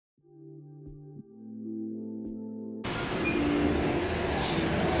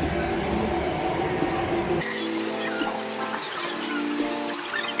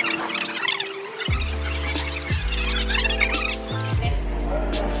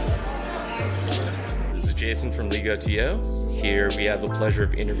Jason from LegoTO. Here we have the pleasure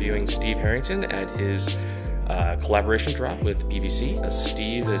of interviewing Steve Harrington at his collaboration drop with BBC.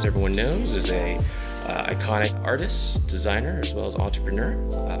 Steve, as everyone knows, is a iconic artist, designer, as well as entrepreneur.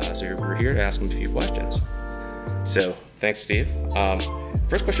 So we're here to ask him a few questions. So thanks, Steve.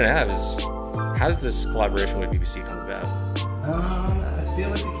 First question I have is, how did this collaboration with BBC come about? I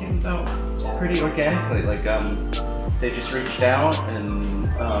feel like it came about pretty organically. Like they just reached out and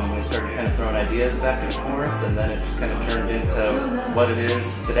we started kind of throwing ideas back and forth, and then it just kind of turned into what it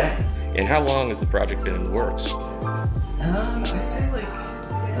is today. And how long has the project been in the works? I'd say like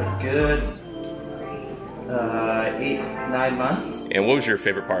a good 8-9 months. And what was your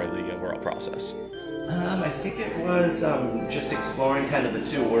favorite part of the overall process? I think it was just exploring kind of the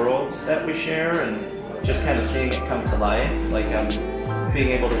two worlds that we share and just kind of seeing it come to life. Like being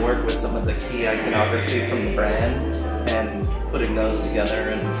able to work with some of the key iconography from the brand and putting those together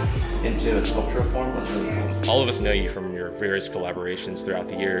and into a sculptural form was really cool. All of us know you from your various collaborations throughout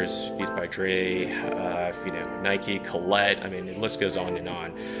the years, Beats by Dre, Nike, Colette, I mean, the list goes on and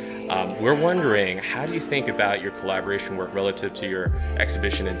on. We're wondering, how do you think about your collaboration work relative to your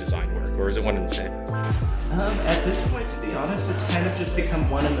exhibition and design work, or is it one and the same? At this point, to be honest, it's kind of just become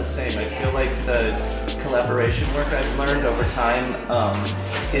one and the same. I feel like the collaboration work I've learned over time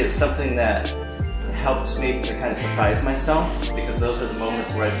is something that helps me to kind of surprise myself, because those are the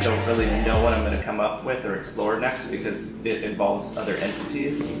moments where I don't really know what I'm going to come up with or explore next, because it involves other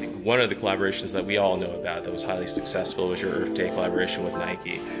entities. One of the collaborations that we all know about that was highly successful was your Earth Day collaboration with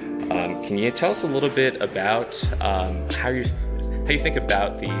Nike. Can you tell us a little bit about how you think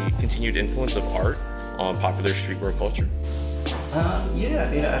about the continued influence of art on popular streetwear culture? Yeah,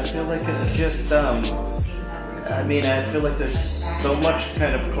 I mean, I feel like it's just, I feel like there's so much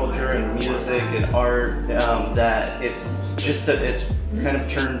kind of culture and music and art that it's kind of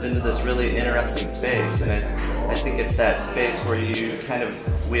turned into this really interesting space, and I think it's that space where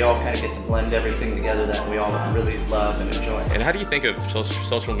we all kind of get to blend everything together that we all really love and enjoy. And how do you think of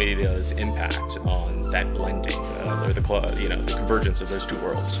social media's impact on that blending, or the convergence of those two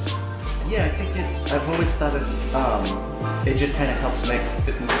worlds? Yeah, I think I've always thought it just kind of helps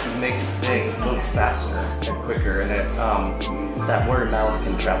makes things move faster and quicker, and that word of mouth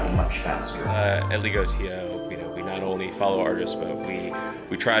can travel much faster. At LegoTO, we not only follow artists, but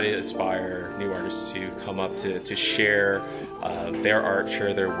we try to inspire new artists to come up to share their art,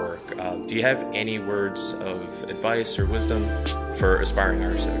 share their work. Do you have any words of advice or wisdom for aspiring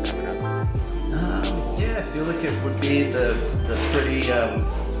artists that are coming up? Yeah, I feel like it would be the pretty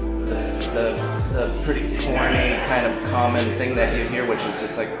corny kind of common thing that you hear, which is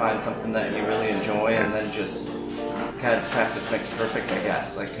just like find something that you really enjoy and then just kind of practice makes perfect, I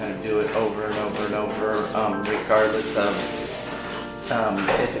guess. Like kind of do it over and over and over, regardless of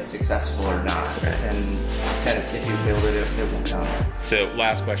if it's successful or not. And kind of if you build it, it will come. So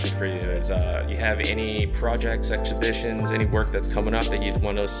last question for you is, you have any projects, exhibitions, any work that's coming up that you'd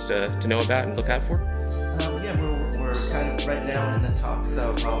want us to know about and look out for? Yeah, we're kind of right now in the talks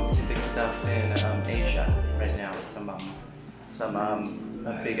of some big stuff in Asia right now, some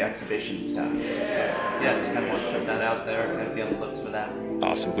big exhibition stuff. So yeah, just kind of want to put that out there, kind of be on the looks for that.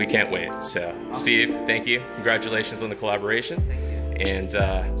 Awesome, we can't wait. So awesome. Steve, thank you. Congratulations on the collaboration. Thank you. And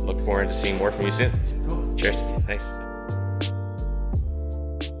look forward to seeing more from you soon. Cool. Cheers. Thanks.